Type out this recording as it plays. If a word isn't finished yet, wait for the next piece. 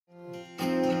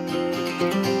Hi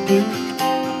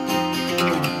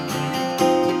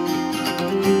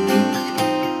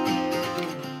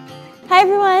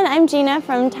everyone, I'm Gina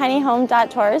from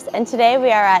tinyhome.tours, and today we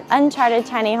are at Uncharted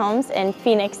Tiny Homes in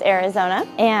Phoenix, Arizona,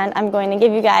 and I'm going to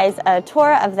give you guys a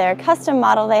tour of their custom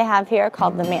model they have here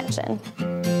called the Mansion.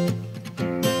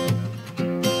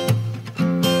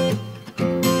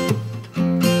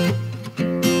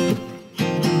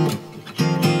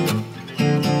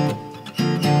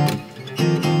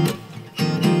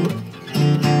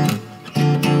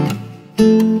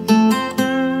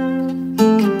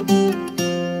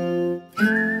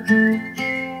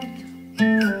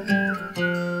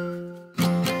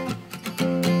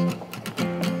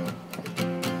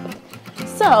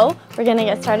 So we're gonna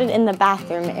get started in the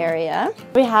bathroom area.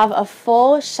 We have a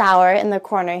full shower in the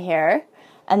corner here,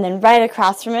 and then right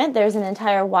across from it there's an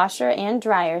entire washer and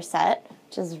dryer set,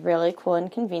 which is really cool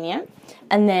and convenient.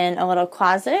 And then a little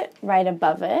closet right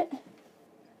above it.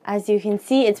 As you can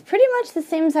see, it's pretty much the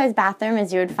same size bathroom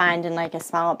as you would find in like a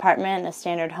small apartment, a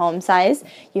standard home size.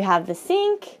 You have the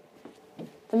sink,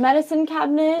 the medicine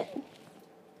cabinet,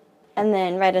 and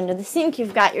then right under the sink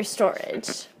you've got your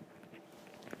storage.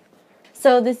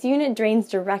 So this unit drains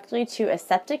directly to a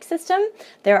septic system.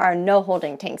 There are no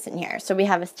holding tanks in here. So we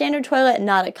have a standard toilet,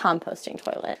 not a composting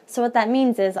toilet. So what that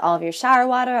means is all of your shower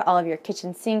water, all of your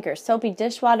kitchen sink or soapy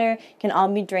dishwater can all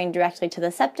be drained directly to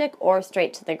the septic or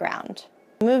straight to the ground.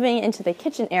 Moving into the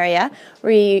kitchen area,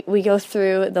 we go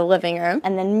through the living room,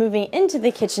 and then moving into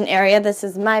the kitchen area, this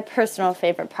is my personal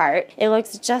favorite part. It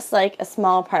looks just like a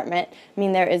small apartment. I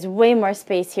mean, there is way more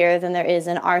space here than there is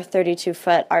in our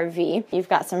 32-foot RV. You've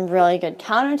got some really good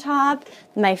countertop.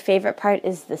 My favorite part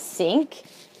is the sink.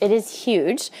 It is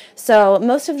huge. So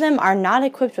most of them are not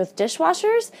equipped with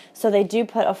dishwashers, so they do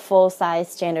put a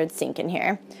full-size standard sink in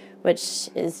here, which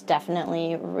is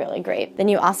definitely really great. Then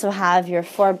you also have your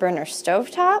 4-burner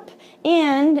stovetop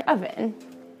and oven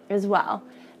as well.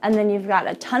 And then you've got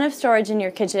a ton of storage in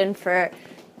your kitchen for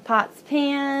pots,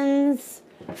 pans,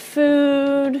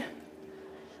 food,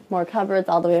 more cupboards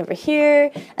all the way over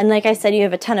here. And like I said, you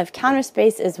have a ton of counter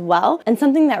space as well. And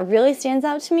something that really stands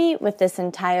out to me with this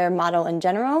entire model in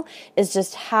general is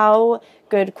just how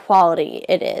good quality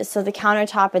it is. So the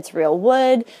countertop, it's real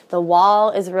wood. The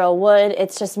wall is real wood.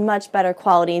 It's just much better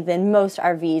quality than most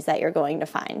RVs that you're going to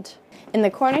find. In the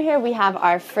corner here, we have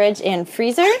our fridge and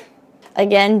freezer.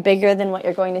 Again, bigger than what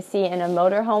you're going to see in a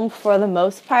motorhome for the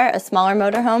most part, a smaller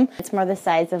motorhome. It's more the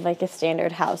size of like a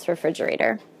standard house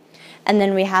refrigerator. And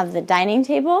then we have the dining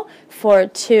table for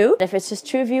 2. If it's just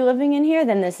 2 of you living in here,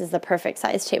 then this is the perfect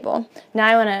size table. Now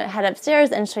I want to head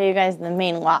upstairs and show you guys the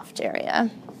main loft area.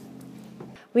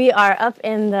 We are up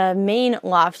in the main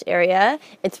loft area.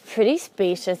 It's pretty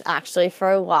spacious actually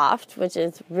for a loft, which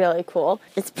is really cool.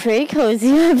 It's pretty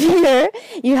cozy up here.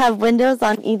 You have windows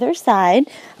on either side.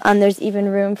 There's even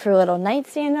room for a little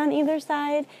nightstand on either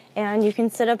side, and you can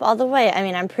sit up all the way. I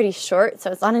mean, I'm pretty short,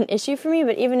 so it's not an issue for me,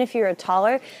 but even if you're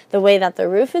taller, the way that the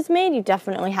roof is made, you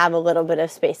definitely have a little bit of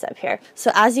space up here.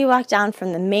 So as you walk down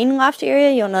from the main loft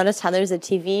area, you'll notice how there's a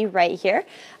TV right here.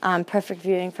 Perfect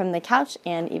viewing from the couch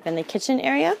and even the kitchen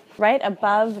area. Right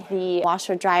above the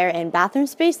washer, dryer, and bathroom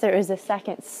space, there is a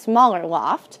second smaller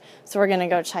loft, so we're gonna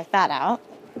go check that out.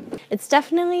 It's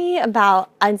definitely about,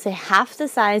 I'd say, half the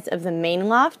size of the main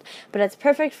loft, but it's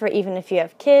perfect for even if you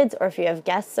have kids or if you have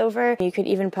guests over. You could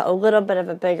even put a little bit of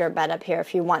a bigger bed up here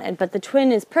if you wanted, but the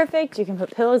twin is perfect. You can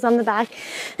put pillows on the back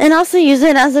and also use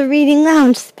it as a reading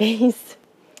lounge space.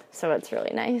 So it's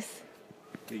really nice.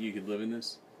 Think you could live in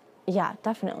this? Yeah,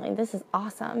 definitely. This is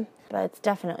awesome, but it's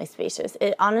definitely spacious.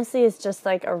 It honestly is just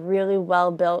like a really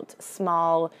well-built,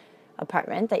 small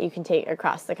apartment that you can take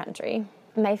across the country.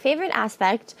 My favorite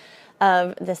aspect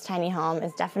of this tiny home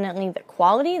is definitely the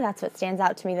quality. That's what stands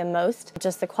out to me the most.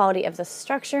 Just the quality of the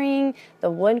structuring,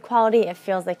 the wood quality. It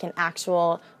feels like an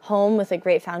actual home with a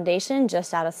great foundation,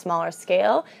 just at a smaller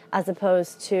scale, as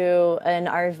opposed to an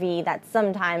RV that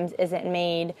sometimes isn't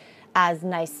made as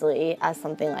nicely as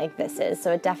something like this is.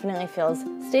 So it definitely feels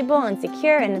stable and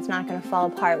secure, and it's not going to fall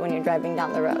apart when you're driving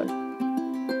down the road.